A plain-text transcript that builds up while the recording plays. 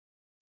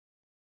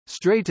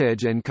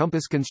Straightedge and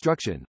compass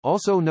construction,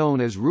 also known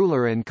as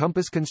ruler and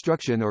compass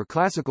construction or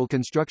classical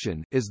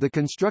construction, is the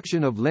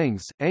construction of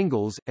lengths,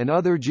 angles, and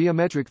other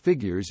geometric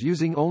figures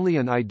using only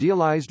an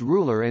idealized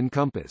ruler and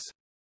compass.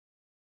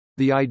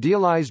 The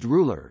idealized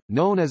ruler,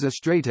 known as a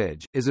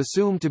straightedge, is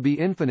assumed to be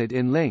infinite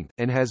in length,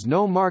 and has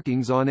no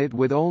markings on it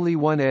with only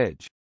one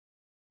edge.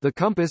 The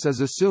compass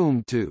is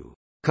assumed to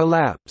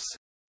collapse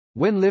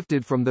when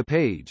lifted from the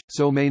page,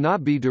 so may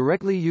not be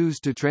directly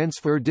used to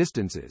transfer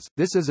distances.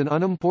 This is an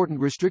unimportant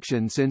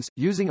restriction since,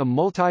 using a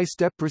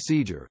multi-step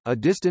procedure, a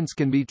distance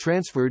can be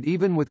transferred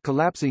even with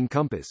collapsing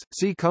compass.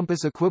 See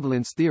compass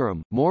equivalence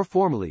theorem. More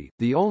formally,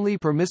 the only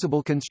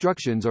permissible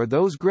constructions are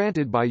those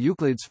granted by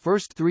Euclid's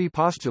first three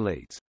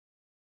postulates.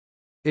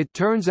 It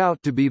turns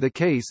out to be the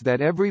case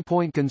that every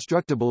point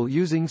constructible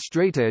using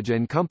straightedge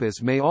and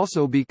compass may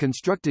also be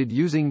constructed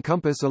using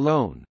compass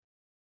alone.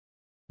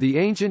 The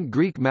ancient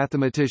Greek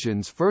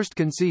mathematicians first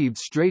conceived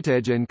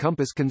straightedge and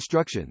compass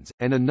constructions,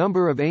 and a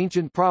number of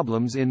ancient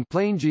problems in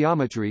plane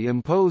geometry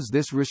impose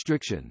this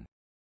restriction.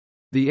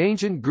 The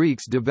ancient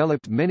Greeks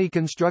developed many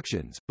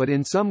constructions, but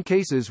in some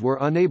cases were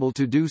unable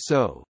to do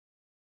so.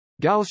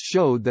 Gauss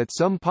showed that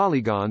some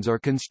polygons are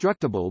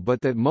constructible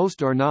but that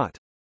most are not.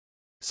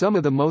 Some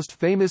of the most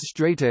famous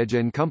straightedge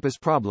and compass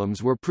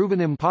problems were proven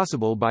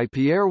impossible by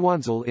Pierre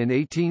Wanzel in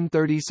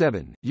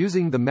 1837,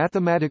 using the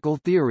mathematical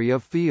theory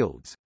of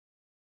fields.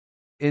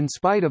 In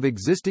spite of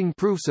existing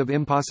proofs of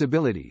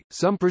impossibility,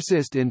 some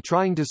persist in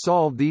trying to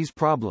solve these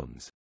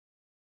problems.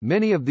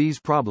 Many of these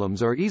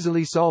problems are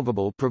easily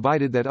solvable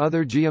provided that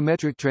other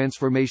geometric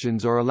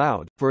transformations are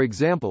allowed. For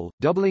example,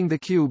 doubling the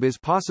cube is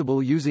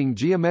possible using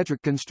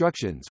geometric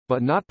constructions,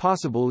 but not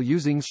possible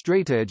using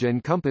straightedge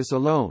and compass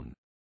alone.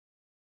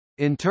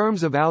 In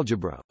terms of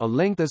algebra, a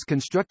length is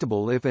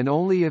constructible if and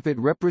only if it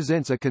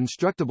represents a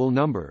constructible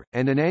number,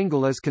 and an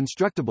angle is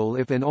constructible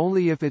if and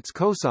only if its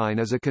cosine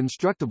is a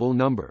constructible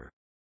number.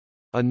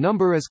 A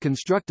number is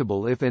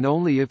constructible if and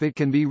only if it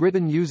can be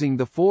written using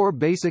the four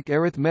basic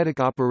arithmetic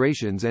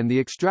operations and the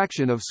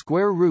extraction of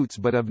square roots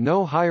but of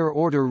no higher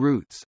order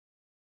roots.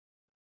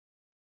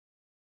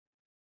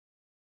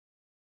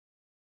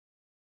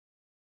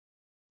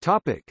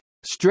 Topic: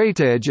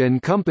 Straightedge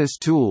and compass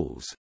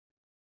tools.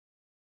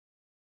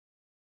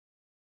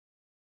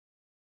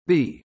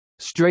 The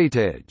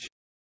straightedge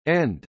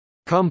and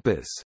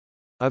compass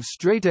of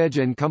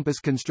straightedge and compass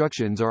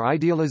constructions are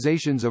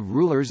idealizations of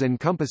rulers and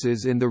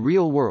compasses in the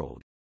real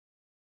world.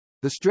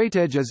 The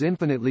straightedge is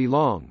infinitely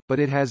long, but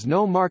it has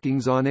no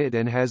markings on it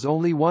and has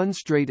only one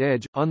straight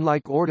edge,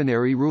 unlike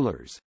ordinary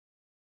rulers.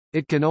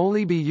 It can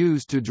only be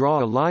used to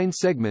draw a line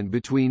segment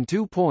between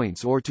 2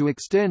 points or to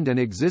extend an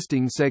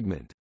existing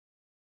segment.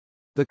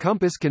 The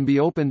compass can be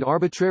opened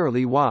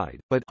arbitrarily wide,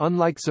 but,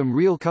 unlike some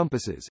real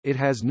compasses, it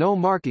has no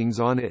markings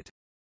on it.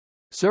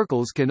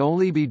 Circles can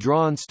only be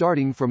drawn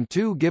starting from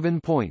 2 given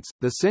points,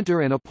 the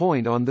center and a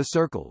point on the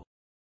circle.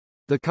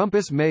 The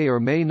compass may or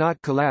may not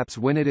collapse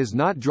when it is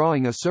not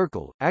drawing a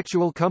circle.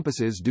 Actual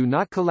compasses do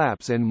not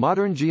collapse and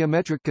modern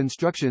geometric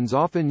constructions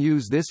often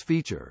use this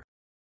feature.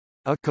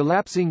 A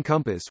collapsing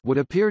compass would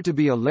appear to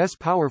be a less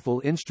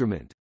powerful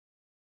instrument.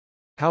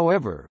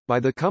 However, by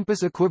the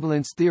compass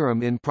equivalence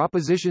theorem in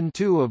Proposition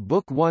 2 of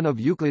Book 1 of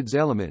Euclid's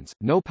Elements,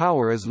 no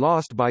power is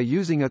lost by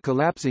using a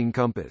collapsing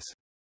compass.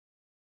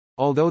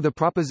 Although the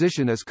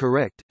proposition is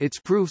correct, its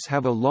proofs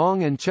have a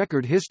long and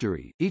checkered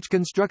history. Each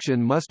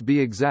construction must be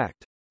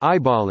exact,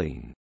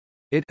 eyeballing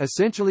it,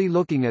 essentially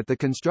looking at the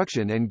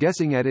construction and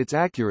guessing at its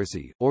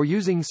accuracy, or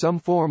using some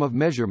form of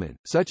measurement,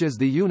 such as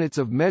the units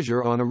of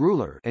measure on a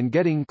ruler, and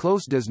getting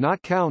close does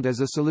not count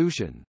as a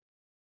solution.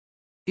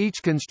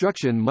 Each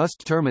construction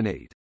must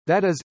terminate.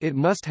 That is, it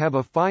must have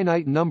a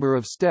finite number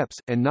of steps,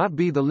 and not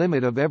be the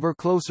limit of ever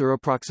closer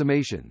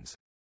approximations.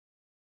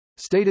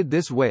 Stated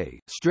this way,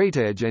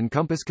 straightedge and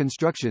compass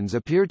constructions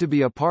appear to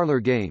be a parlor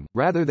game,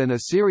 rather than a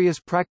serious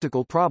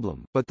practical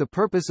problem, but the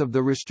purpose of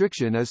the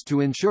restriction is to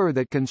ensure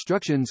that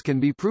constructions can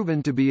be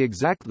proven to be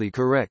exactly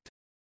correct.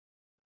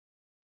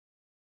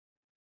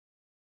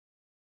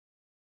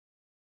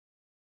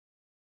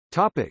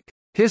 Topic: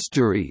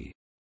 History.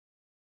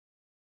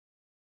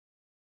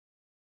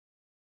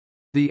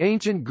 The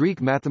ancient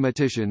Greek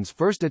mathematicians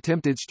first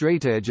attempted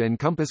straightedge and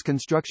compass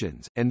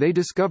constructions, and they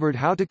discovered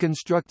how to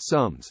construct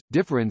sums,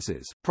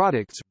 differences,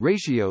 products,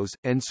 ratios,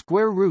 and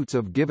square roots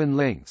of given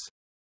lengths.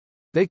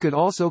 They could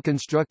also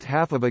construct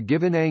half of a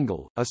given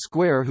angle, a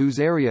square whose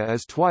area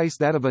is twice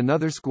that of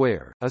another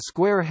square, a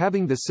square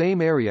having the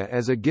same area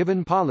as a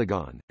given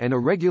polygon, and a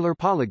regular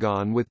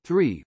polygon with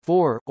 3,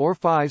 4, or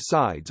 5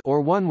 sides,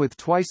 or one with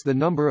twice the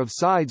number of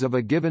sides of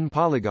a given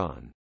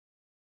polygon.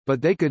 But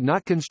they could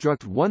not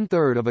construct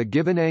 1/3 of a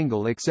given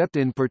angle except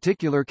in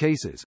particular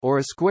cases, or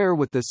a square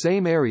with the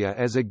same area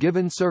as a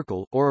given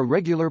circle, or a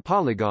regular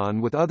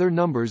polygon with other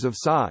numbers of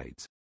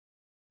sides.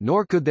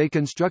 Nor could they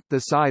construct the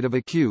side of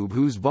a cube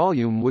whose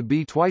volume would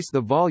be twice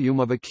the volume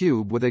of a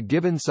cube with a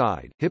given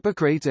side.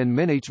 Hippocrates and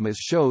Menaechmus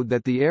showed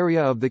that the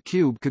area of the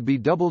cube could be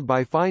doubled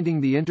by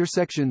finding the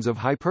intersections of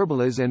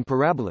hyperbolas and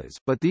parabolas,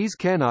 but these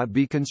cannot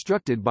be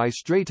constructed by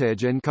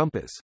straightedge and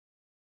compass.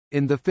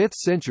 In the 5th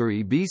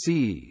century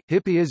BCE,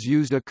 Hippias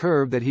used a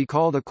curve that he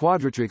called a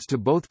quadratrix to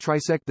both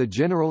trisect the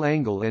general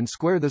angle and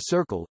square the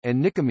circle,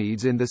 and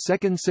Nicomedes in the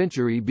 2nd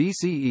century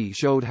BCE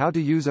showed how to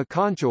use a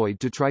conchoid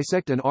to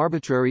trisect an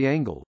arbitrary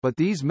angle, but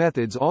these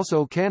methods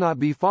also cannot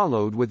be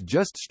followed with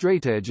just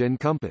straightedge and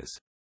compass.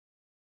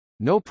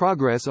 No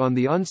progress on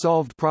the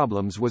unsolved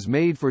problems was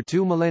made for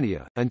 2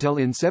 millennia, until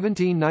in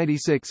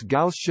 1796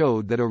 Gauss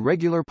showed that a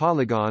regular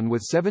polygon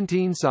with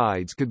 17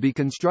 sides could be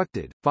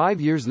constructed.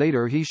 5 years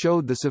later he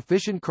showed the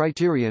sufficient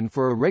criterion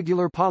for a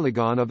regular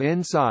polygon of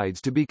n sides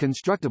to be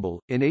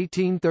constructible. In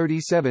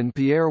 1837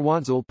 Pierre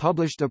Wanzel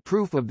published a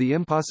proof of the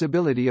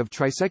impossibility of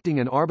trisecting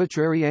an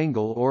arbitrary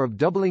angle or of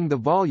doubling the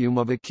volume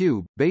of a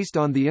cube, based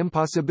on the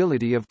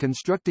impossibility of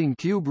constructing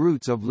cube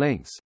roots of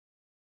lengths.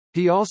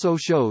 He also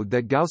showed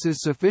that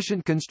Gauss's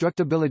sufficient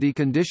constructibility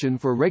condition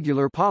for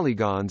regular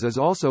polygons is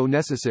also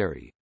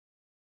necessary.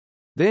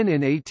 Then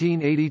in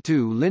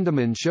 1882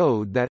 Lindemann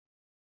showed that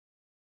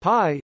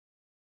pi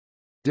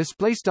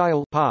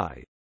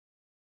pi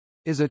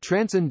is a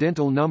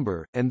transcendental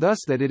number, and thus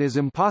that it is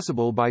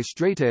impossible by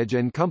straightedge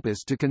and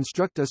compass to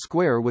construct a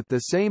square with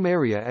the same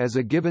area as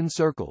a given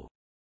circle.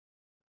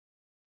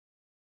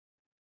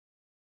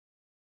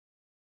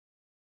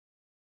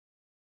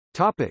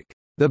 Topic: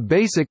 The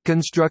basic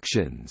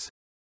constructions.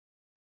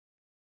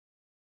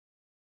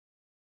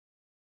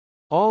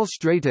 All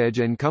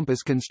straightedge and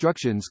compass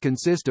constructions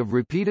consist of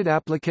repeated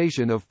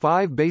application of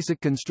 5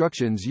 basic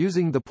constructions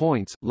using the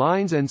points,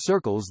 lines and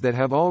circles that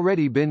have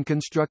already been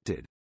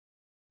constructed.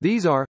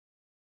 These are: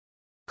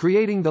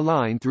 creating the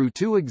line through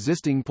 2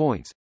 existing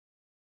points,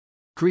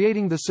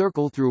 creating the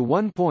circle through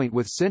one point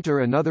with center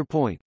another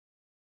point,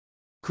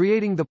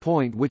 creating the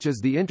point which is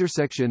the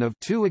intersection of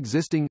 2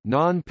 existing,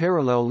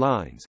 non-parallel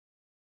lines,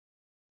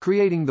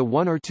 creating the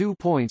 1 or 2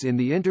 points in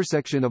the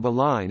intersection of a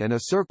line and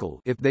a circle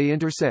if they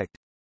intersect,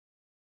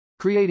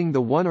 creating the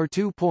 1 or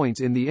 2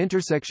 points in the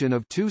intersection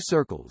of 2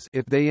 circles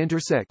if they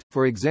intersect.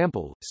 For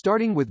example,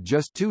 starting with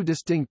just 2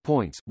 distinct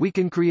points, we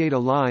can create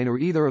a line or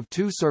either of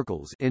 2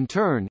 circles in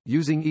turn,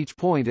 using each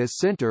point as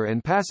center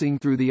and passing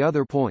through the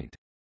other point.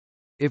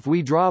 If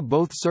we draw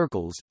both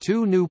circles,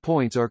 2 new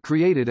points are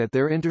created at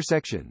their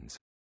intersections.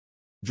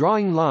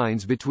 Drawing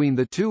lines between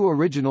the 2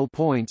 original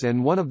points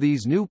and one of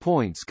these new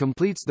points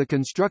completes the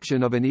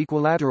construction of an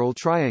equilateral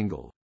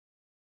triangle.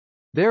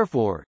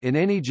 Therefore, in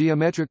any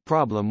geometric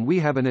problem we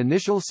have an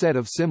initial set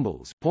of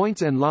symbols,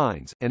 points and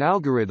lines, an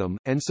algorithm,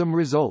 and some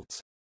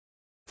results.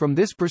 From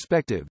this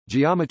perspective,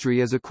 geometry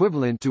is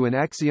equivalent to an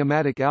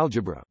axiomatic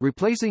algebra,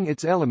 replacing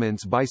its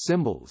elements by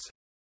symbols.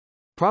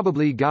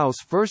 Probably Gauss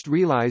first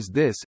realized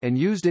this, and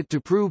used it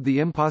to prove the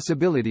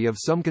impossibility of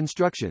some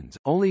constructions.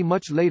 Only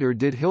much later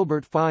did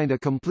Hilbert find a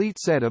complete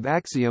set of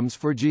axioms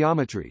for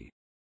geometry.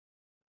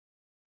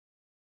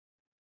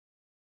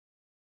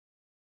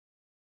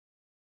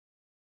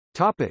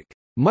 Topic: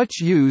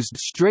 Much used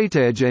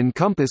straightedge and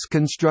compass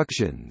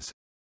constructions.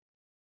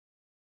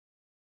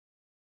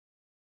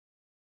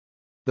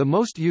 The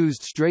most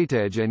used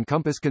straightedge and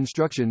compass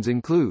constructions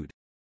include: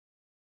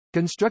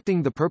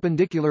 constructing the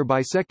perpendicular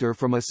bisector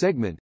from a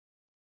segment,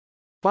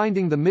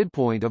 finding the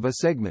midpoint of a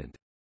segment,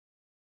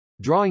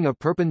 drawing a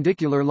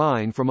perpendicular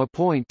line from a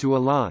point to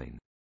a line,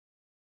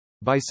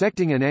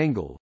 bisecting an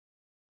angle,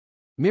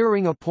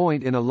 mirroring a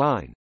point in a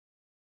line,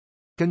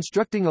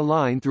 constructing a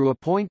line through a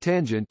point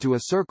tangent to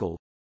a circle,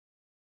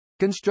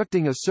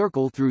 constructing a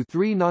circle through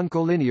 3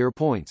 noncollinear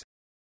points,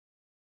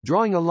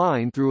 drawing a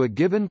line through a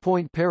given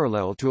point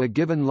parallel to a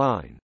given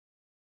line.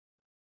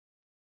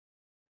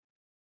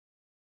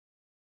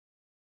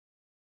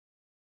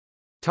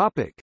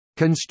 Topic: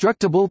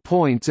 Constructible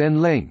points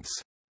and lengths.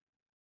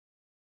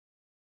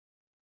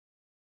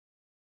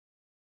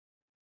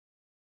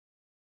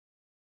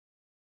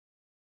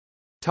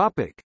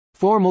 Topic: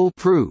 Formal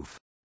proof.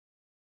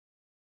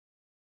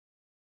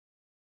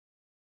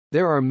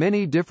 There are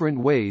many different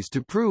ways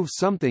to prove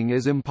something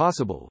is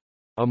impossible.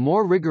 A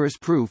more rigorous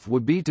proof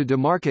would be to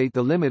demarcate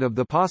the limit of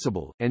the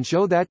possible, and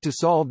show that to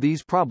solve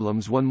these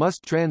problems one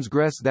must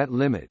transgress that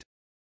limit.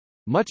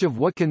 Much of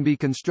what can be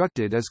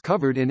constructed is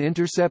covered in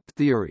intercept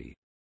theory.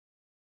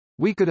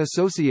 We could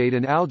associate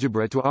an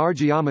algebra to our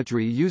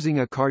geometry using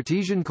a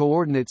Cartesian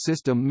coordinate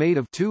system made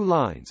of 2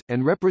 lines,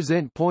 and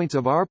represent points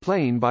of our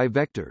plane by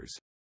vectors.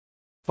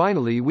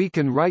 Finally, we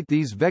can write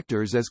these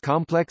vectors as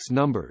complex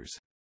numbers.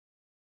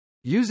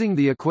 Using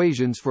the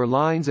equations for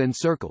lines and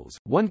circles,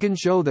 one can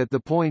show that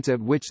the points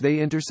at which they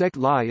intersect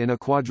lie in a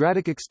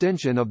quadratic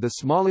extension of the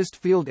smallest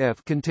field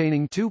f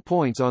containing 2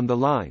 points on the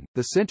line,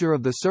 the center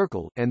of the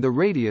circle, and the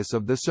radius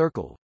of the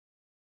circle.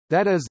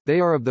 That is, they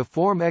are of the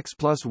form x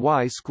plus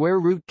y square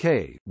root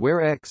k,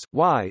 where x,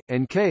 y,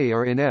 and k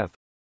are in f.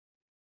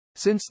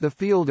 Since the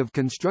field of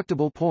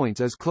constructible points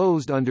is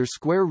closed under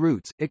square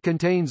roots, it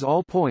contains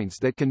all points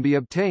that can be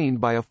obtained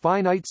by a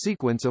finite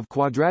sequence of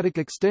quadratic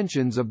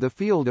extensions of the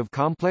field of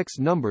complex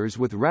numbers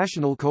with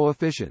rational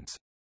coefficients.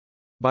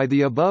 By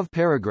the above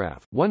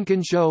paragraph, one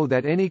can show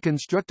that any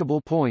constructible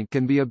point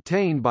can be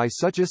obtained by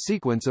such a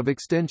sequence of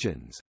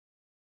extensions.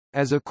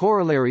 As a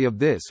corollary of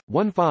this,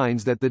 one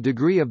finds that the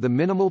degree of the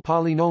minimal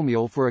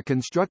polynomial for a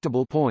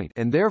constructible point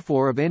and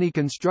therefore of any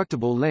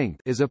constructible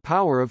length is a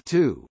power of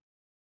 2.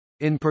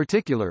 In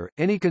particular,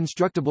 any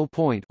constructible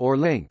point or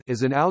length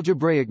is an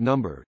algebraic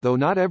number, though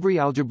not every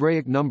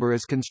algebraic number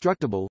is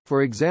constructible.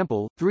 For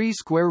example, 3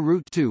 square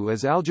root 2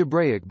 is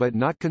algebraic but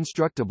not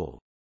constructible.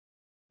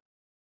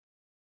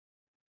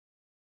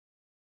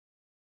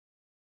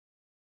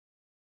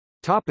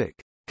 Topic: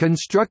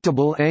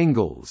 Constructible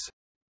angles.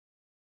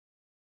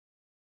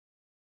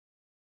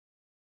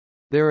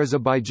 There is a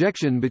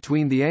bijection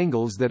between the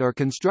angles that are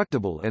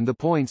constructible and the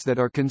points that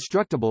are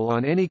constructible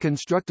on any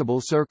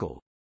constructible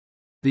circle.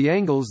 The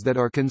angles that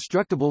are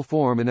constructible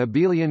form an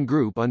abelian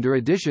group under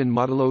addition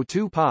modulo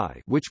 2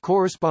 pi, which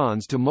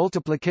corresponds to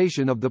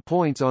multiplication of the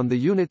points on the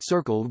unit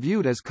circle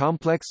viewed as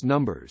complex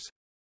numbers.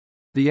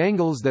 The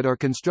angles that are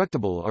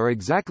constructible are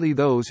exactly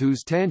those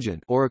whose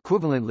tangent, or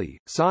equivalently,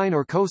 sine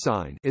or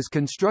cosine, is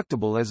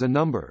constructible as a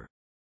number.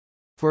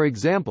 For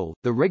example,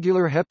 the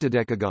regular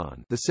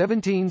heptadecagon, the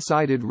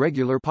 17-sided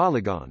regular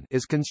polygon,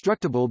 is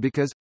constructible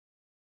because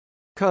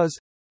cos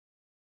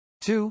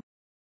 2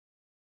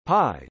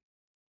 pi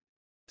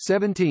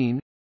 17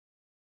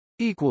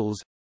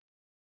 equals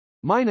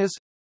minus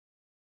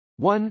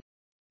 1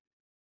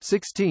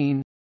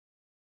 16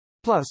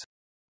 plus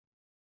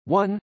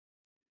 1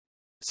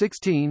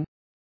 16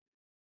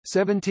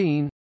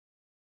 17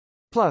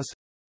 plus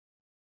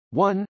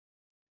 1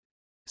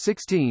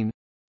 16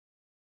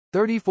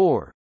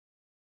 34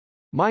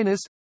 minus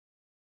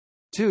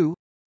 2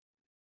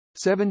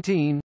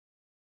 17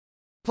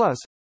 plus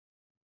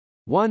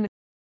 1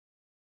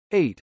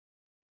 8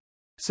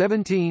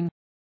 17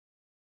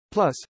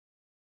 plus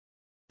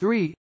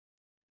 3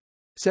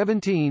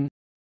 17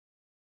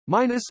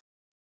 minus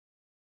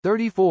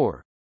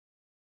 34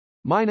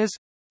 minus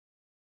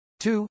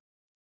 2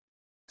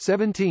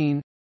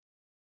 17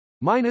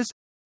 minus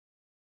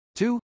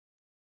 2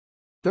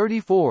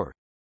 34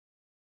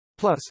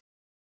 plus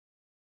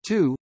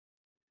 2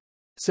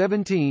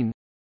 17.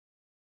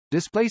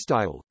 Display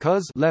style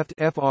cos left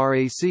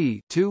frac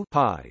 2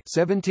 pi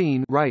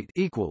 17 right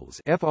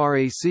equals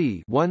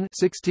frac 1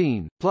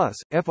 16 plus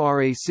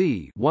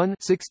frac 1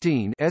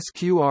 16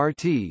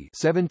 sqrt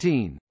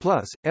 17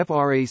 plus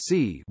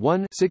frac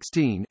 1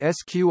 16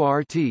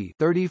 sqrt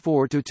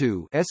 34 to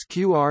 2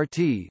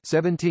 sqrt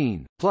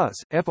 17 plus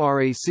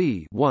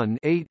frac 1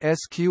 8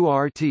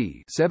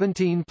 sqrt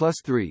 17 plus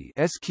 3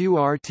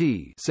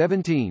 sqrt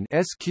 17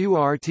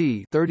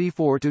 sqrt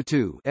 34 to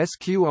 2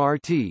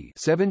 sqrt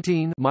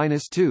 17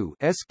 minus 2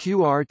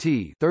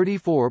 sqrt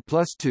 34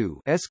 plus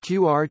 2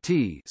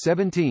 sqrt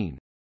 17.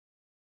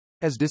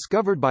 As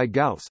discovered by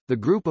Gauss, the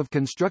group of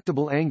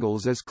constructible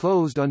angles is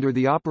closed under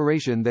the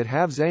operation that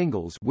halves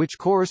angles, which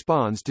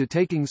corresponds to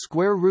taking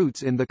square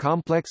roots in the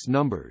complex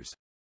numbers.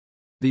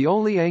 The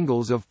only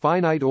angles of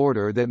finite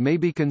order that may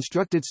be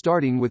constructed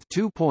starting with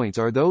 2 points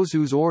are those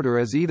whose order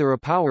is either a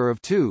power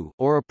of 2,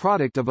 or a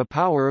product of a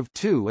power of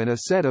 2 and a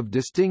set of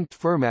distinct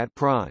Fermat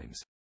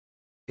primes.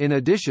 In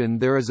addition,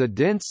 there is a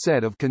dense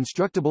set of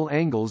constructible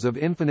angles of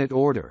infinite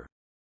order.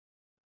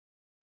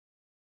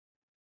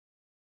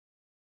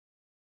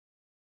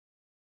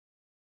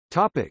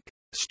 Topic: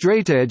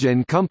 Straightedge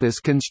and compass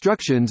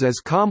constructions as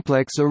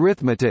complex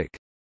arithmetic.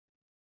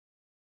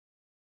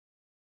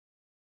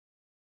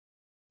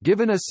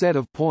 Given a set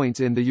of points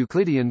in the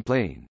Euclidean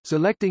plane,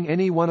 selecting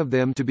any one of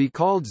them to be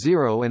called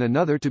 0 and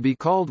another to be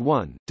called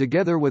 1,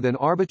 together with an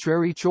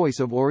arbitrary choice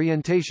of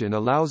orientation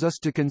allows us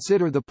to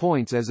consider the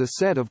points as a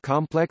set of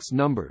complex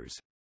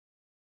numbers.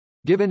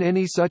 Given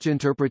any such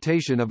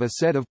interpretation of a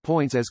set of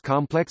points as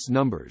complex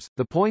numbers,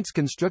 the points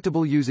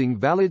constructible using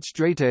valid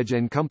straightedge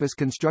and compass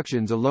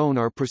constructions alone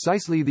are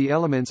precisely the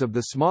elements of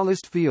the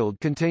smallest field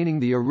containing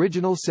the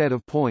original set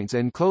of points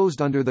enclosed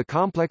under the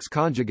complex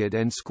conjugate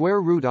and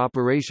square root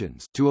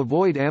operations. To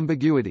avoid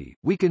ambiguity,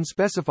 we can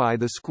specify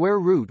the square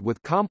root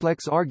with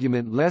complex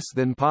argument less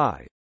than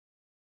pi.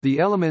 The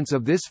elements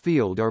of this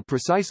field are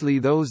precisely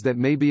those that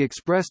may be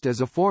expressed as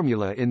a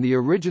formula in the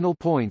original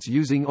points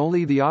using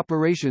only the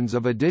operations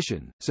of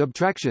addition,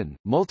 subtraction,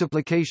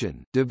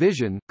 multiplication,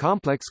 division,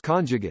 complex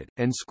conjugate,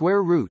 and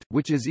square root,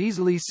 which is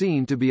easily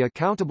seen to be a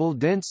countable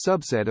dense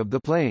subset of the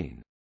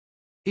plane.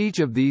 Each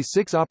of these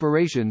 6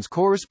 operations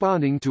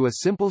corresponding to a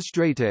simple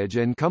straightedge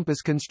and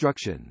compass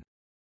construction.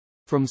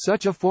 From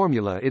such a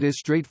formula it is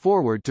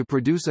straightforward to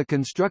produce a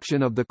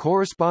construction of the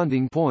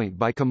corresponding point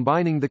by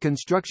combining the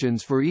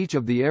constructions for each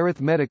of the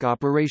arithmetic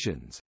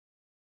operations.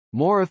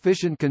 More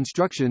efficient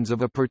constructions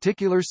of a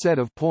particular set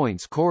of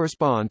points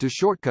correspond to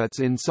shortcuts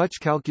in such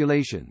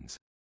calculations.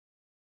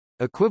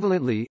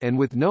 Equivalently, and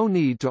with no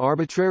need to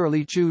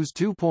arbitrarily choose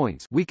 2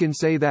 points, we can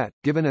say that,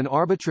 given an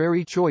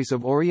arbitrary choice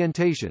of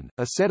orientation,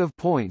 a set of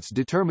points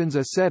determines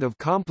a set of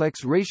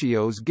complex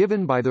ratios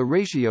given by the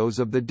ratios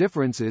of the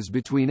differences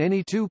between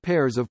any 2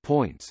 pairs of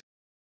points.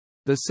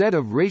 The set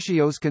of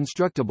ratios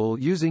constructible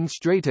using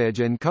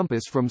straightedge and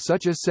compass from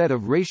such a set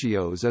of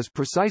ratios is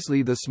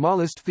precisely the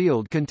smallest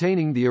field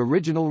containing the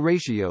original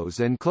ratios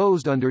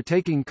enclosed under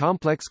taking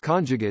complex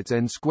conjugates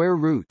and square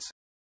roots.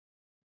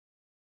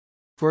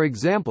 For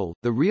example,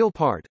 the real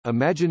part,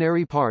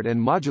 imaginary part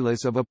and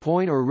modulus of a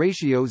point or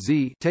ratio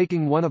z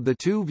taking one of the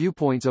two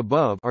viewpoints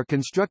above are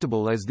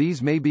constructible, as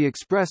these may be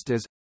expressed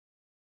as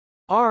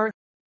r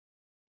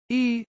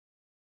e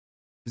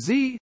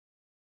z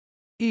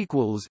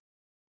equals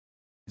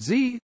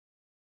z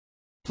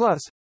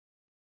plus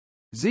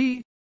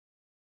z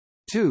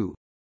 2.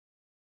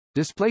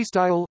 Display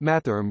style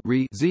mathrm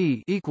re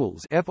z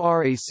equals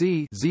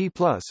frac z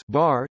plus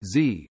bar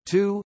z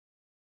 2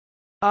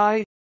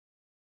 I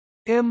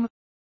m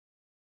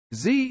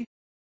z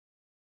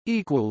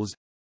equals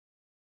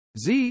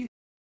z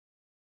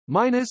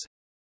minus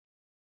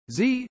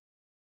z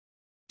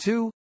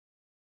 2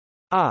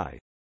 I.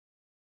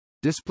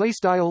 Display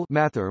style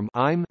mathrm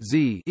I'm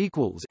z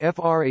equals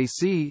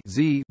frac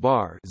z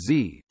bar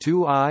z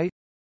 2 I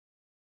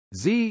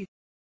z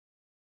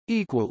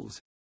equals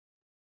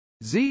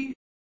z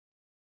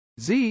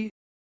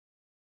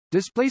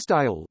display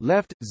style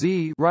left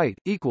z right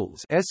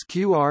equals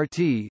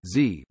sqrt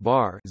z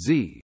bar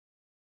z.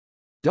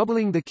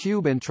 Doubling the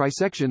cube and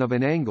trisection of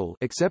an angle,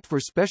 except for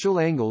special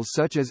angles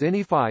such as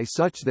any phi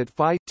such that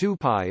phi 2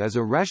 pi is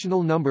a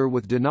rational number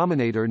with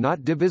denominator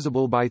not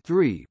divisible by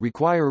 3,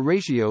 require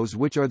ratios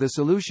which are the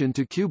solution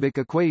to cubic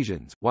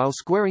equations, while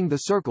squaring the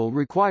circle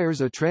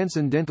requires a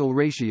transcendental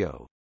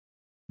ratio.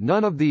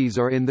 None of these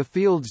are in the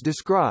fields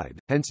described,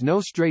 hence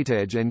no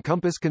straightedge and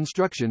compass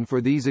construction for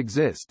these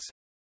exists.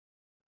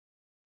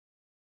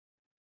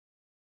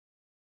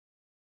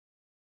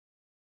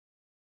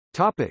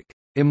 Topic: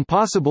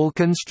 Impossible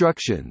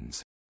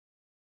constructions.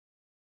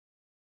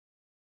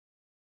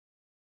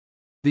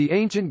 The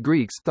ancient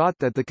Greeks thought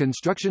that the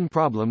construction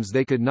problems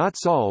they could not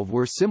solve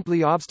were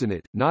simply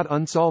obstinate, not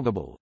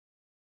unsolvable.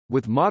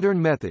 With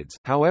modern methods,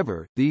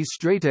 however, these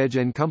straightedge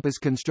and compass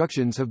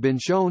constructions have been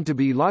shown to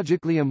be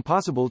logically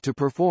impossible to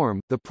perform.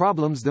 The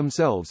problems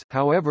themselves,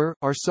 however,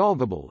 are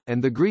solvable,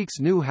 and the Greeks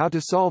knew how to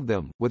solve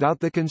them,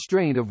 without the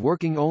constraint of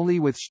working only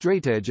with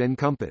straightedge and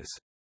compass.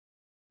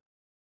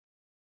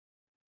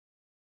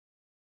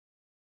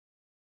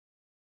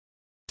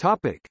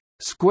 Topic: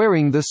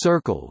 Squaring the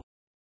circle.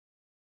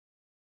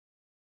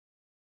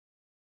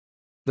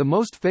 The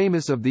most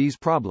famous of these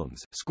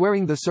problems,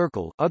 squaring the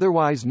circle,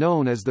 otherwise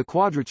known as the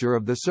quadrature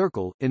of the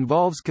circle,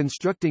 involves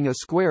constructing a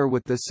square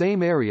with the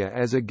same area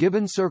as a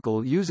given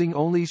circle using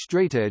only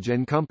straightedge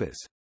and compass.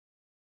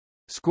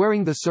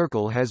 Squaring the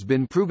circle has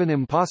been proven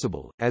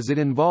impossible, as it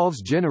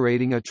involves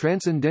generating a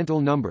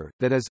transcendental number,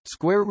 that is,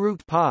 square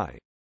root pi.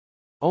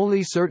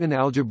 Only certain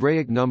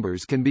algebraic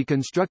numbers can be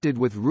constructed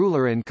with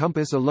ruler and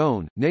compass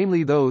alone,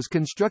 namely those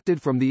constructed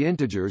from the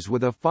integers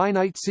with a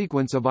finite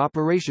sequence of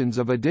operations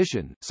of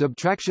addition,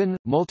 subtraction,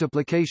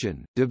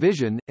 multiplication,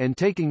 division, and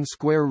taking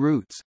square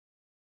roots.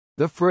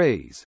 The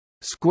phrase,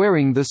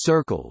 "squaring the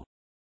circle,"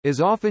 is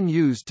often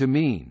used to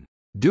mean,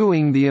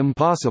 "doing the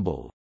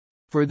impossible."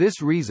 For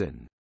this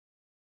reason,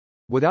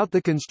 without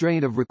the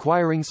constraint of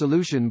requiring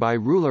solution by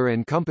ruler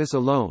and compass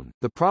alone,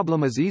 the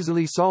problem is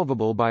easily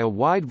solvable by a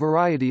wide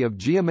variety of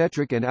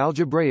geometric and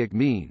algebraic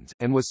means,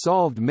 and was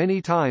solved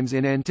many times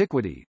in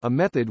antiquity, a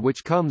method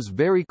which comes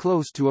very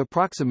close to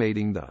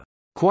approximating the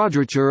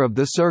quadrature of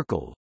the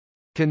circle,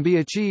 can be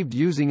achieved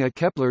using a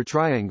Kepler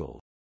triangle.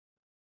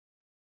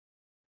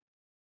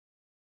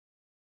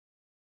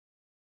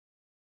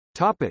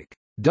 Topic: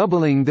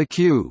 Doubling the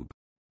cube.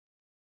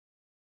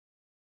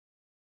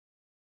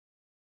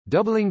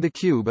 Doubling the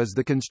cube is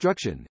the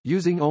construction,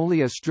 using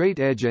only a straight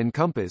edge and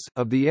compass,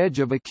 of the edge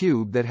of a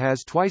cube that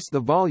has twice the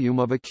volume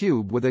of a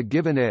cube with a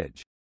given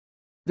edge.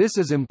 This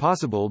is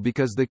impossible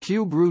because the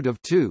cube root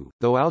of 2,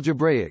 though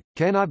algebraic,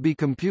 cannot be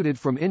computed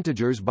from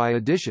integers by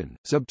addition,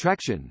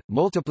 subtraction,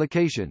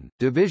 multiplication,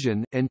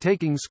 division, and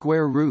taking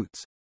square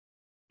roots.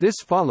 This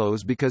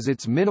follows because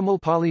its minimal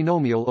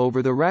polynomial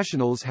over the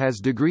rationals has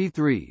degree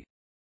 3.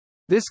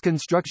 This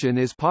construction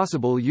is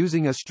possible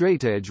using a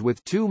straightedge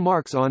with 2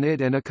 marks on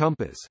it and a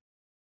compass.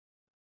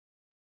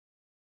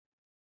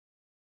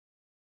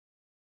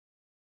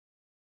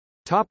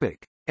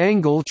 Topic: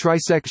 Angle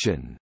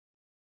trisection.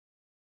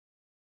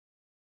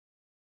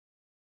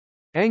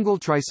 Angle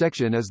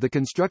trisection is the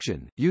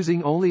construction,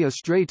 using only a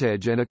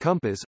straightedge and a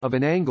compass, of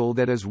an angle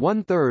that is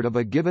 1/3 of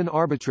a given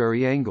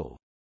arbitrary angle.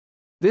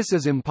 This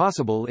is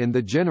impossible in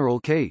the general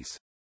case.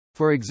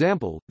 For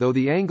example, though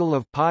the angle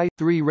of pi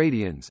 3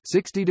 radians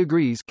 60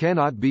 degrees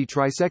cannot be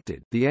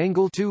trisected, the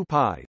angle 2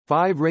 pi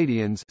 5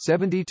 radians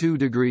 72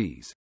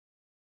 degrees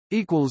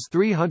equals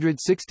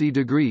 360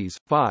 degrees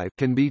 5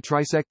 can be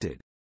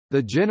trisected.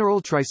 The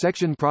general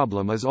trisection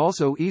problem is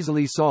also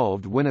easily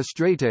solved when a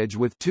straightedge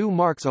with 2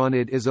 marks on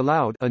it is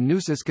allowed, a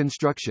nusus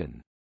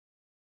construction.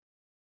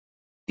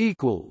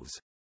 Equals.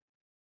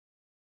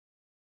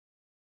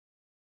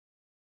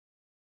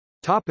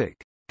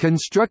 Topic: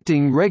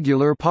 Constructing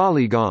regular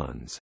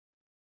polygons.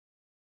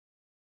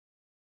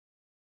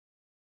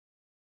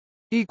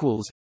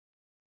 Equals.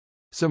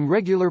 Some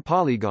regular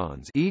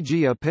polygons,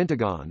 e.g. a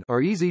pentagon,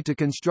 are easy to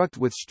construct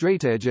with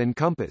straightedge and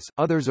compass,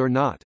 others are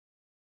not.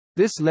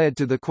 This led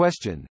to the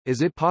question,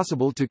 is it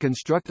possible to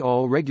construct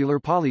all regular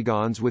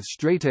polygons with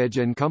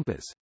straightedge and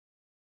compass?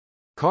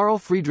 Carl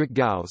Friedrich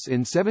Gauss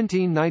in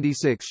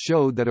 1796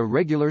 showed that a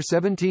regular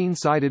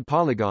 17-sided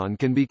polygon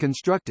can be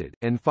constructed,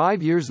 and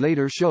 5 years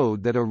later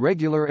showed that a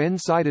regular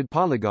n-sided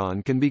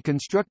polygon can be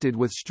constructed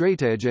with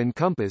straightedge and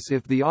compass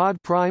if the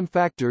odd prime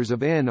factors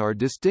of n are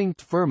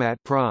distinct Fermat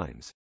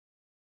primes.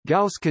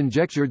 Gauss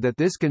conjectured that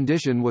this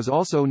condition was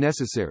also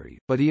necessary,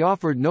 but he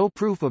offered no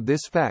proof of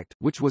this fact,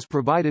 which was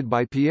provided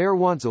by Pierre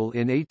Wantzel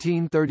in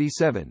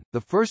 1837.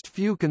 The first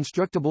few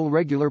constructible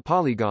regular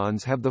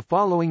polygons have the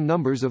following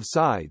numbers of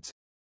sides: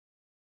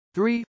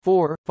 3,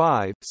 4,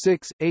 5,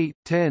 6, 8,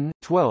 10,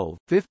 12,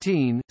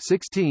 15,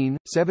 16,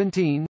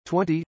 17,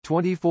 20,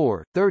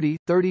 24, 30,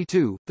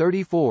 32,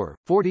 34,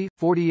 40,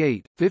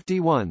 48,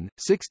 51,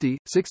 60,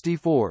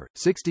 64,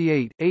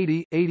 68,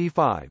 80,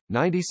 85,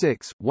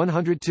 96,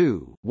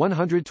 102,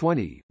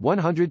 120,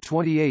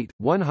 128,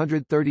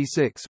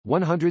 136,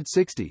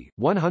 160,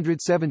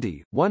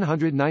 170,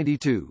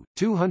 192,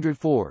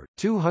 204,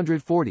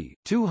 240,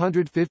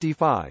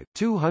 255,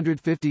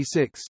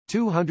 256,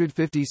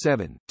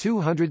 257,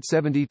 272.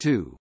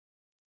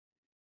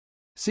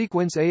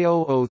 Sequence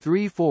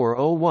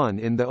A003401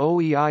 in the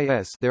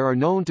OEIS. There are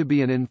known to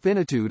be an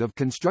infinitude of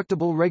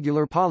constructible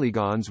regular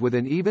polygons with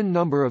an even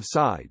number of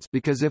sides,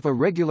 because if a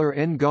regular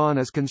n-gon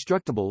is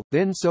constructible,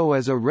 then so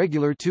is a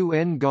regular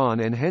 2n-gon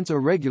and hence a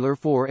regular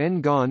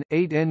 4n-gon,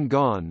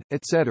 8n-gon,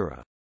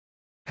 etc.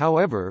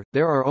 However,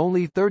 there are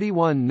only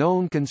 31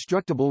 known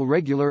constructible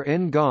regular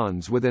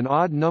n-gons with an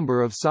odd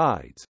number of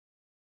sides.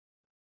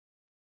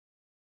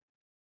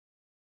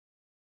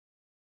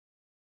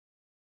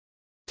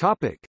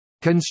 Topic: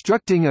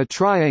 Constructing a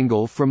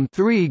triangle from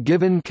 3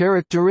 given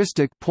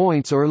characteristic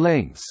points or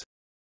lengths.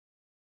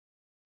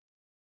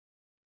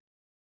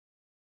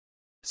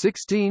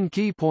 16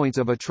 key points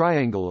of a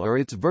triangle are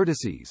its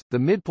vertices, the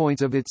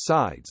midpoints of its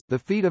sides, the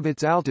feet of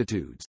its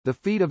altitudes, the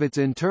feet of its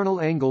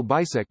internal angle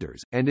bisectors,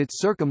 and its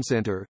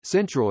circumcenter,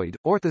 centroid,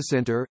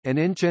 orthocenter, and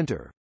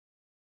incenter.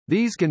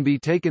 These can be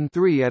taken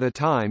 3 at a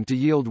time to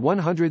yield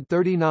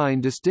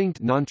 139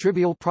 distinct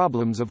non-trivial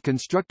problems of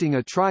constructing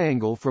a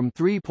triangle from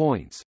 3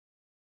 points.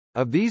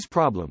 Of these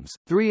problems,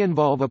 3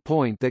 involve a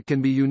point that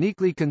can be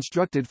uniquely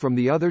constructed from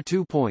the other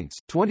 2 points,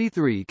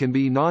 23 can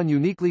be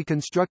non-uniquely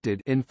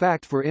constructed, in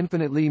fact for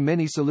infinitely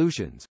many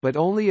solutions, but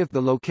only if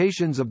the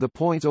locations of the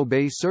points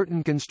obey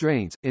certain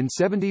constraints. In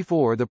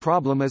 74 the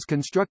problem is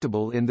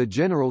constructible in the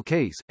general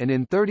case, and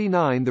in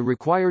 39 the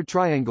required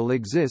triangle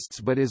exists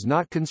but is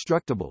not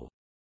constructible.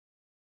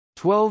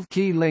 12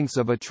 key lengths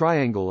of a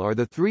triangle are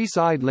the 3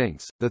 side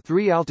lengths, the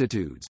 3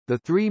 altitudes, the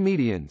 3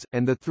 medians,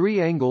 and the 3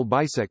 angle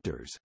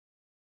bisectors.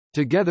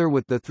 Together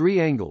with the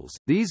 3 angles,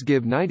 these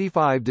give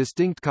 95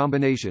 distinct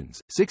combinations,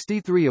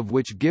 63 of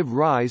which give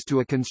rise to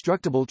a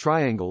constructible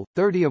triangle,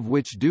 30 of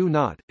which do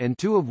not, and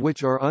 2 of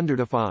which are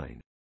underdefined.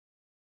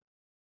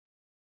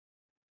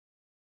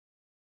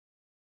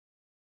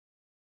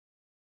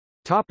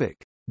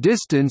 Topic: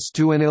 Distance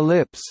to an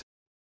ellipse.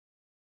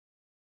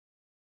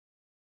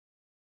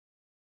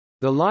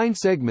 The line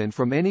segment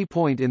from any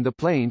point in the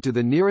plane to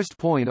the nearest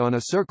point on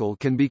a circle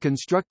can be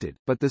constructed,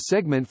 but the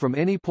segment from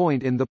any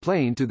point in the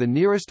plane to the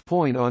nearest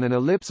point on an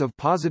ellipse of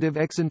positive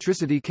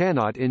eccentricity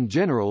cannot in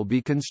general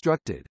be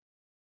constructed.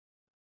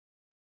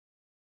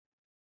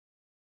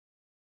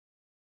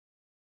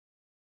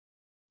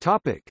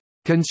 Topic: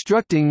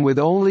 Constructing with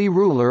only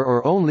ruler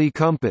or only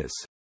compass.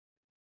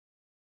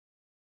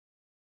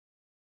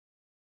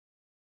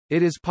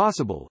 It is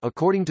possible,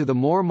 according to the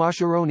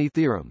Moore-Mascheroni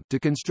theorem, to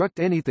construct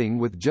anything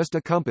with just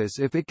a compass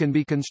if it can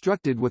be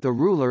constructed with a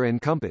ruler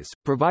and compass,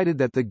 provided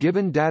that the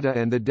given data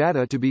and the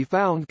data to be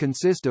found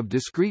consist of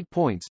discrete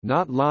points,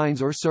 not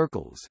lines or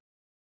circles.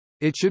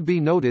 It should be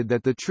noted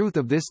that the truth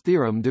of this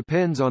theorem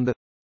depends on the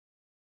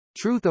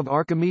truth of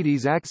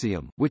Archimedes'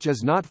 axiom, which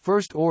is not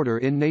first order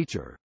in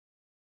nature.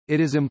 It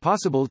is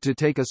impossible to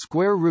take a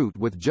square root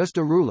with just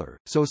a ruler,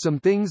 so some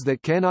things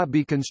that cannot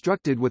be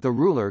constructed with a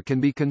ruler can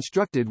be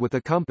constructed with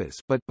a compass,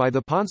 but, by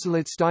the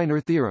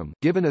Poncelet-Steiner theorem,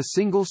 given a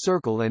single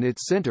circle and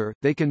its center,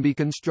 they can be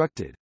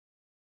constructed.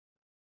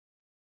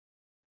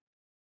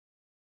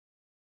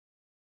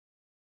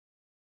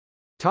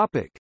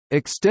 Topic: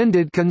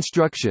 Extended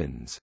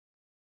constructions.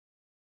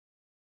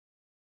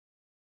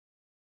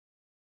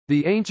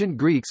 The ancient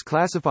Greeks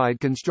classified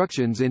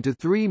constructions into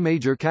 3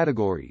 major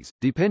categories,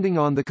 depending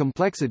on the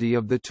complexity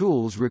of the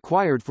tools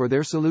required for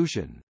their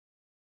solution.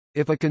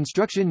 If a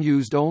construction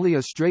used only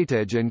a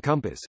straightedge and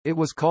compass, it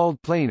was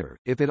called planar.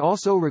 If it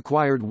also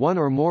required one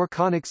or more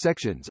conic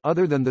sections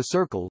other than the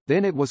circle,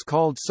 then it was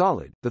called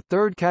solid. The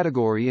third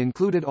category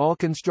included all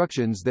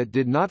constructions that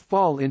did not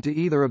fall into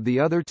either of the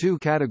other 2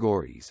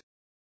 categories.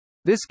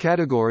 This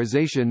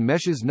categorization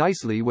meshes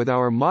nicely with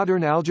our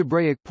modern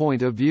algebraic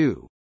point of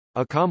view.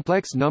 A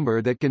complex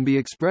number that can be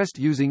expressed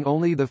using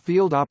only the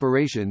field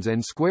operations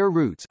and square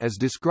roots as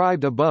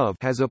described above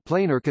has a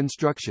planar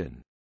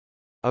construction.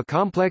 A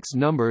complex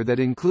number that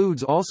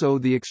includes also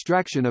the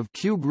extraction of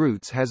cube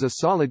roots has a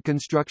solid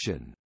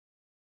construction.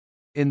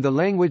 In the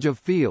language of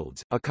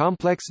fields, a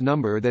complex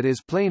number that is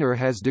planar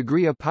has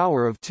degree a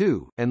power of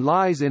 2, and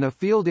lies in a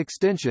field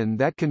extension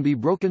that can be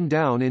broken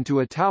down into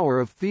a tower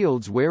of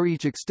fields where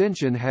each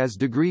extension has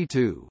degree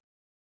 2.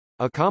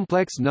 A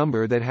complex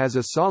number that has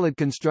a solid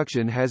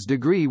construction has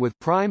degree with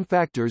prime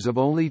factors of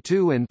only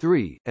 2 and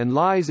 3, and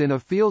lies in a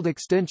field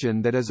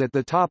extension that is at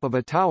the top of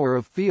a tower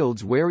of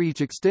fields where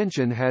each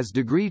extension has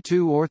degree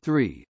 2 or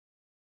 3.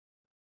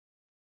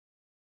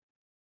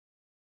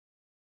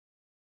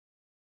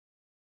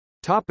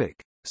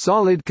 Topic: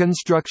 Solid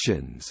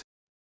constructions.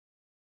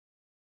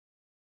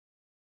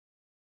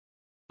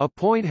 A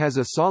point has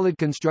a solid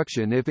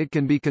construction if it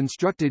can be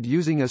constructed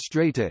using a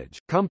straightedge,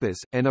 compass,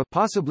 and a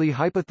possibly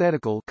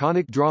hypothetical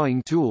conic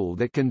drawing tool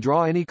that can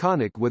draw any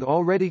conic with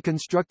already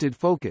constructed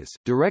focus,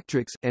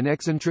 directrix, and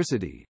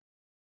eccentricity.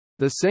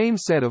 The same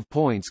set of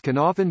points can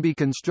often be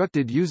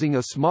constructed using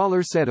a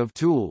smaller set of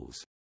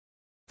tools.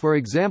 For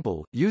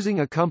example, using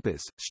a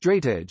compass,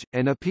 straightedge,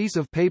 and a piece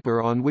of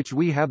paper on which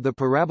we have the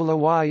parabola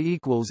y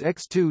equals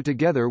x2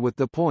 together with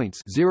the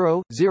points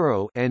 0,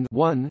 0, and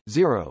 1,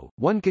 0,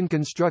 one can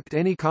construct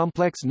any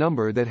complex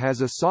number that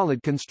has a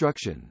solid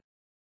construction.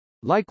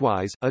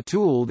 Likewise, a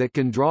tool that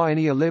can draw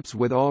any ellipse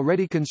with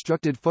already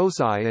constructed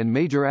foci and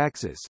major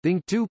axis,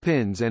 think 2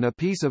 pins and a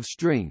piece of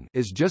string,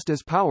 is just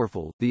as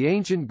powerful. The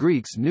ancient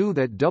Greeks knew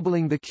that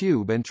doubling the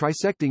cube and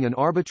trisecting an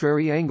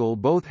arbitrary angle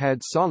both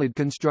had solid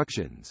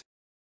constructions.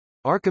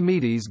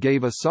 Archimedes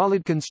gave a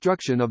solid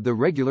construction of the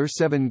regular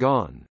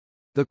seven-gon.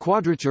 The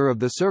quadrature of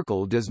the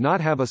circle does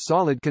not have a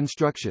solid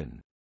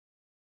construction.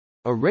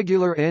 A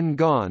regular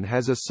n-gon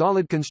has a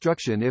solid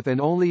construction if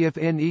and only if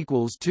n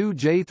equals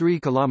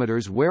 2j3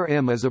 km, where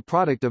m is a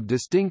product of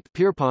distinct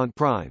Pierpont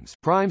primes,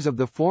 primes of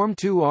the form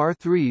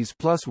 2r3s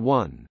plus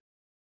 1.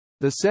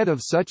 The set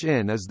of such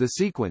n is the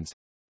sequence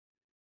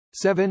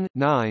 7,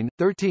 9,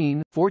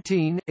 13,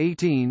 14,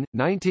 18,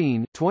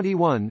 19,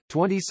 21,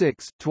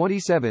 26,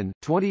 27,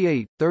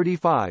 28,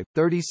 35,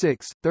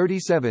 36,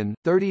 37,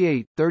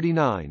 38,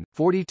 39,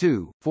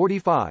 42,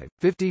 45,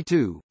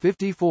 52,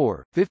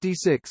 54,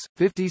 56,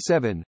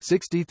 57,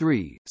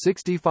 63,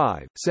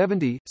 65,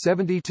 70,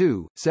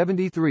 72,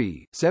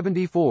 73,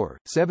 74,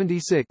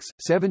 76,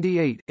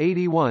 78,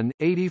 81,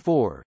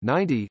 84,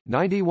 90,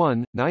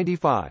 91,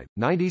 95,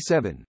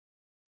 97.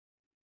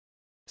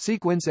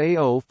 Sequence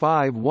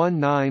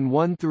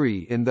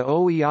A051913 in the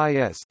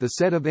OEIS, the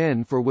set of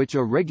n for which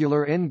a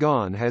regular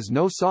n-gon has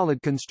no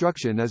solid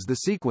construction, is the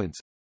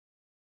sequence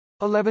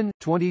 11,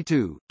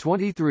 22,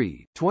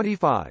 23,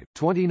 25,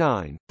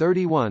 29,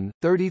 31,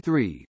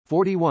 33,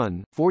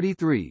 41,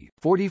 43,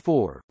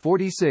 44,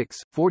 46,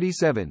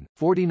 47,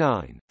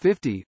 49,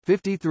 50,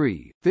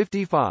 53,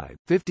 55,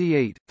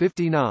 58,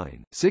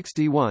 59,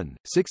 61,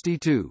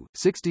 62,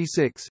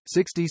 66,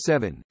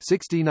 67,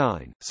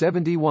 69,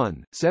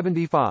 71,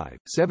 75,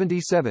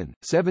 77,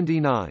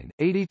 79,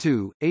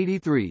 82,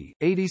 83,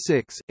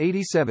 86,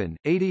 87,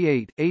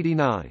 88,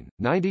 89,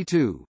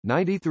 92,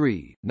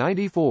 93,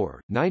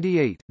 94,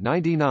 98,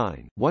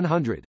 99,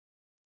 100.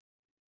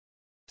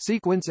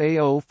 Sequence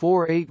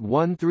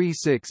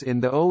A048136 in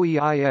the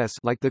OEIS,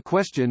 like the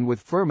question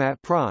with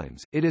Fermat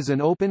primes, it is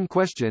an open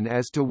question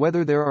as to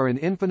whether there are an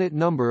infinite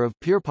number of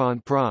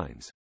Pierpont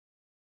primes.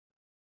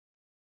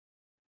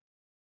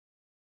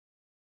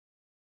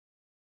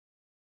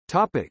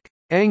 Topic: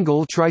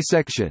 Angle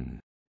trisection.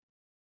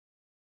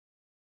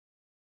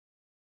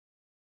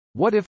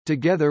 What if,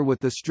 together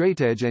with the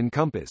straightedge and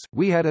compass,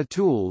 we had a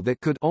tool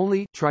that could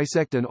only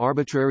trisect an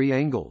arbitrary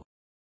angle?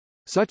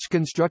 Such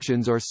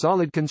constructions are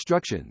solid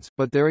constructions,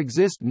 but there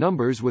exist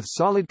numbers with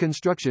solid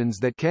constructions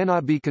that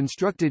cannot be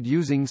constructed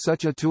using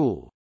such a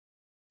tool.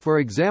 For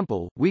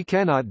example, we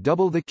cannot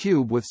double the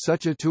cube with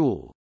such a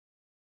tool.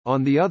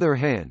 On the other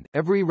hand,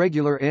 every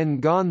regular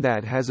n-gon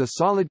that has a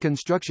solid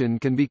construction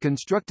can be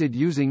constructed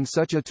using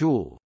such a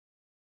tool.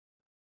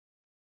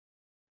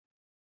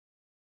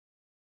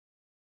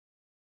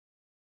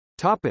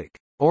 Topic: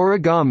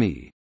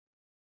 Origami.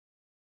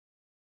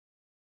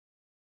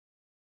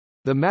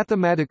 The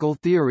mathematical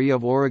theory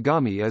of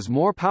origami is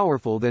more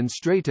powerful than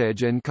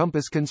straightedge and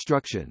compass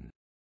construction.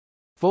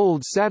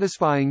 Folds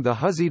satisfying the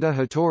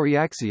Huzita-Hattori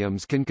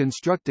axioms can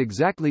construct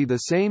exactly the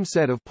same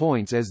set of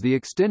points as the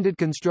extended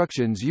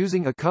constructions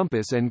using a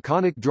compass and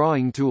conic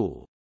drawing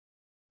tool.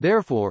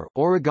 Therefore,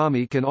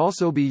 origami can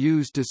also be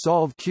used to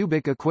solve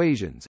cubic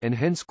equations and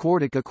hence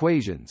quartic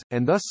equations,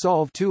 and thus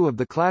solve two of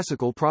the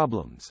classical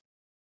problems.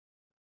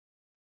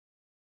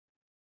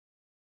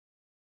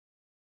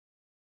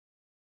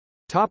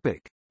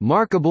 Topic: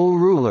 Markable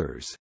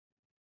rulers.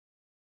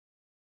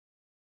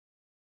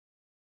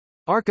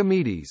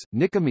 Archimedes,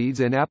 Nicomedes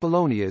and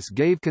Apollonius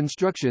gave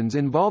constructions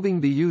involving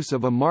the use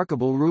of a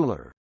markable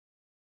ruler.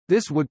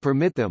 This would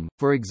permit them,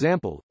 for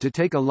example, to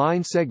take a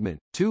line segment,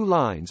 two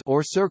lines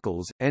or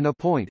circles, and a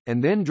point,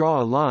 and then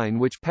draw a line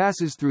which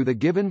passes through the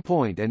given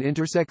point and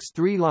intersects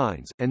three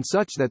lines, and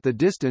such that the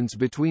distance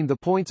between the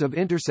points of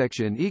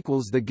intersection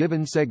equals the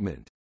given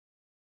segment.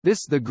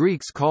 This the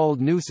Greeks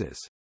called nous,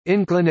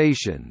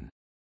 inclination,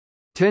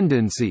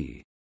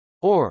 tendency,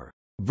 or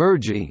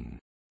verging.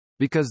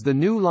 because the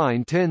new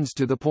line tends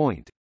to the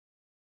point.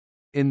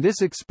 In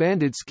this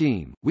expanded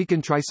scheme, we can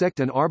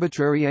trisect an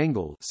arbitrary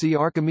angle, see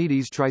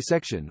Archimedes'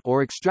 trisection,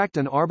 or extract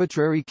an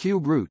arbitrary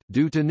cube root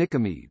due to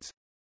Nicomedes.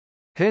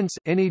 Hence,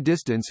 any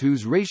distance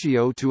whose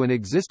ratio to an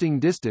existing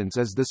distance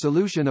is the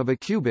solution of a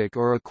cubic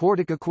or a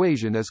quartic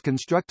equation is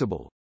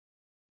constructible.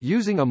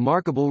 Using a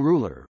markable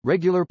ruler,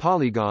 regular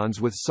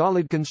polygons with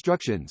solid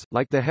constructions,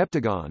 like the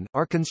heptagon,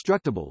 are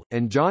constructible,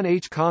 and John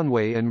H.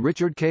 Conway and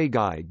Richard K.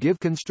 Guy give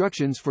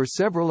constructions for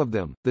several of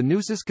them. The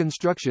Neusis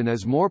construction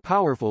is more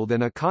powerful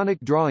than a conic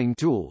drawing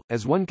tool,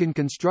 as one can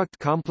construct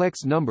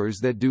complex numbers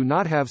that do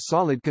not have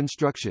solid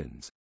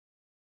constructions.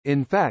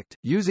 In fact,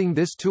 using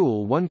this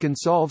tool one can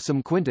solve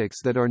some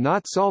quintics that are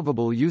not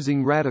solvable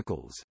using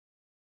radicals.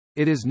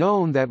 It is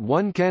known that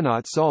one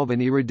cannot solve an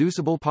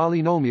irreducible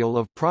polynomial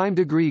of prime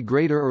degree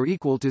greater or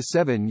equal to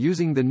 7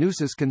 using the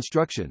Neusis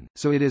construction,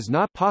 so it is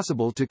not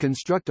possible to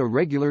construct a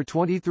regular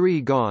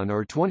 23-gon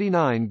or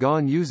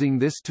 29-gon using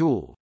this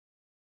tool.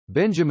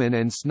 Benjamin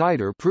and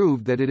Snyder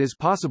proved that it is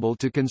possible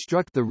to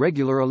construct the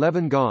regular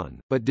 11-gon,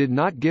 but did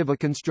not give a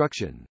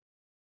construction.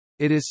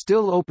 It is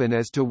still open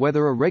as to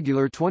whether a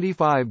regular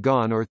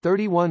 25-gon or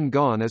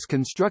 31-gon is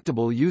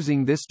constructible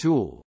using this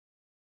tool.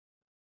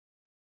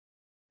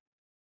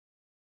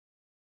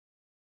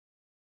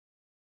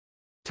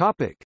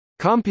 Topic: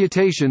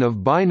 Computation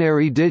of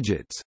binary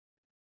digits.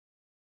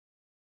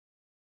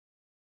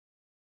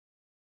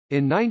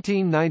 In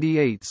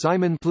 1998,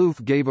 Simon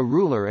Plouffe gave a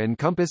ruler and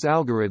compass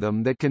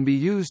algorithm that can be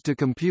used to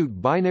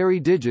compute binary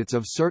digits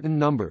of certain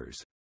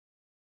numbers.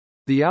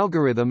 The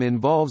algorithm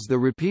involves the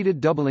repeated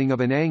doubling of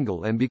an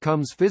angle and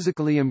becomes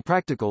physically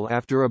impractical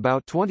after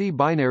about 20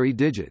 binary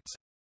digits.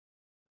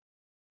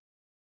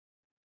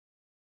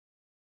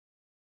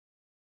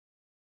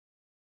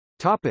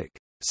 Topic: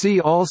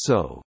 See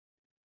also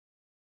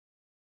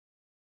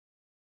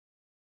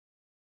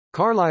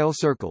Carlyle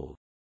circle,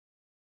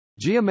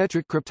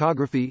 geometric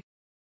cryptography,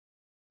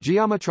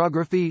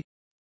 geometrography,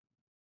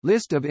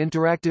 list of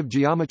interactive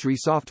geometry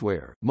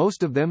software,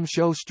 most of them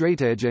show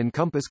straightedge and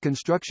compass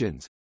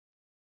constructions,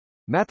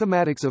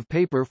 mathematics of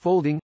paper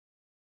folding,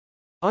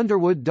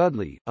 Underwood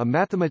Dudley, a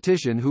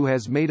mathematician who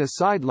has made a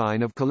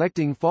sideline of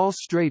collecting false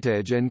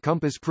straightedge and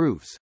compass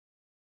proofs.